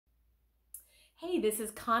Hey, this is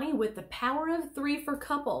Connie with the Power of Three for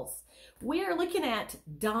Couples. We are looking at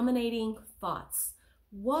dominating thoughts.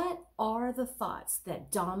 What are the thoughts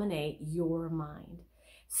that dominate your mind?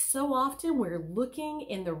 So often we're looking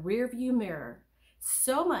in the rearview mirror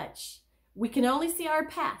so much we can only see our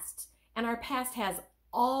past, and our past has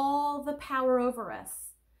all the power over us.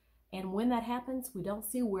 And when that happens, we don't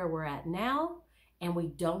see where we're at now, and we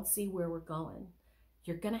don't see where we're going.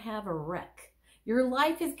 You're gonna have a wreck. Your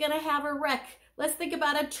life is gonna have a wreck. Let's think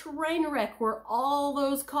about a train wreck where all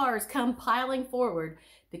those cars come piling forward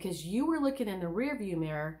because you were looking in the rearview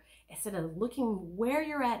mirror instead of looking where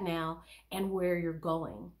you're at now and where you're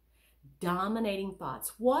going. Dominating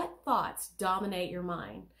thoughts. What thoughts dominate your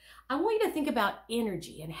mind? I want you to think about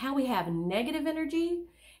energy and how we have negative energy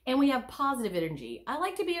and we have positive energy. I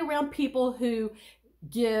like to be around people who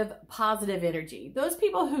give positive energy. Those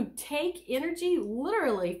people who take energy,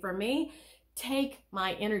 literally for me, take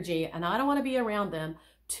my energy, and I don't want to be around them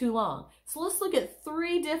too long. So let's look at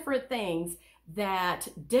three different things that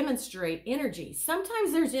demonstrate energy.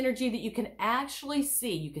 Sometimes there's energy that you can actually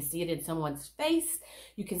see. You can see it in someone's face.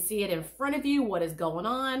 You can see it in front of you, what is going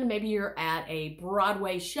on. Maybe you're at a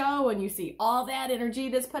Broadway show and you see all that energy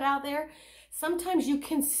that's put out there. Sometimes you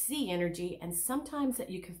can see energy and sometimes that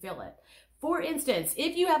you can feel it. For instance,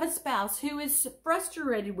 if you have a spouse who is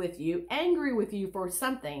frustrated with you, angry with you for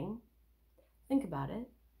something, think about it.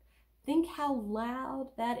 Think how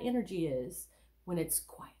loud that energy is when it's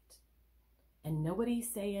quiet and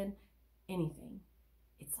nobody's saying anything.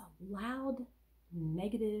 It's a loud,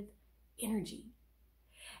 negative energy.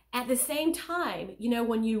 At the same time,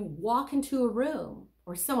 when you walk into a room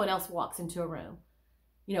or someone else walks into a room,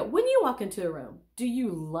 when you walk into a room, do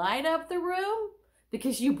you light up the room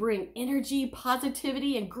because you bring energy,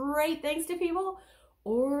 positivity, and great things to people?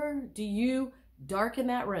 Or do you darken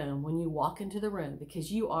that room when you walk into the room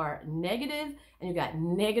because you are negative and you got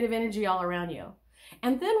negative energy all around you?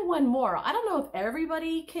 And then one more, I don't know if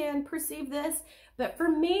everybody can perceive this, but for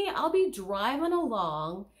me, I'll be driving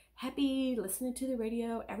along, happy, listening to the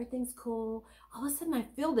radio, everything's cool. All of a sudden I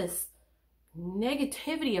feel this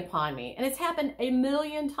negativity upon me, and it's happened a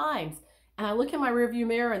million times. And I look in my rearview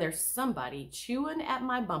mirror and there's somebody chewing at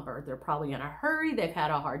my bumper. They're probably in a hurry. They've had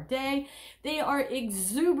a hard day. They are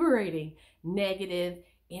exuberating negative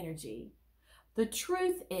energy. The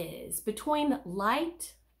truth is, between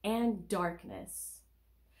light and darkness,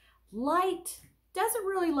 light doesn't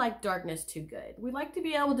really like darkness too good. We like to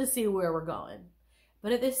be able to see where we're going.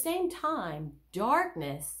 But at the same time,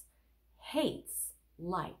 darkness hates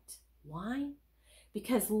light. Why?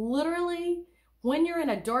 Because literally, when you're in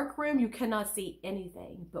a dark room, you cannot see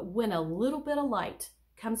anything. But when a little bit of light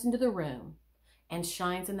comes into the room and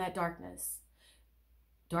shines in that darkness,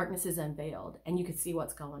 darkness is unveiled and you can see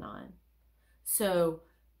what's going on. So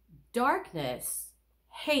darkness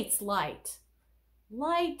hates light.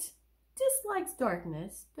 Light dislikes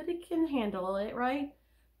darkness, but it can handle it, right?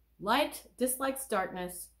 Light dislikes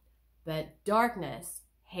darkness, but darkness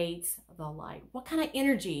hates the light. What kind of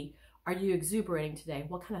energy are you exuberating today?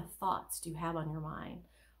 What kind of thoughts do you have on your mind?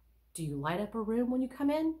 Do you light up a room when you come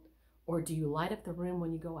in? Or do you light up the room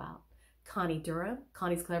when you go out? Connie Durham,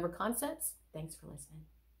 Connie's Clever Concepts. Thanks for listening.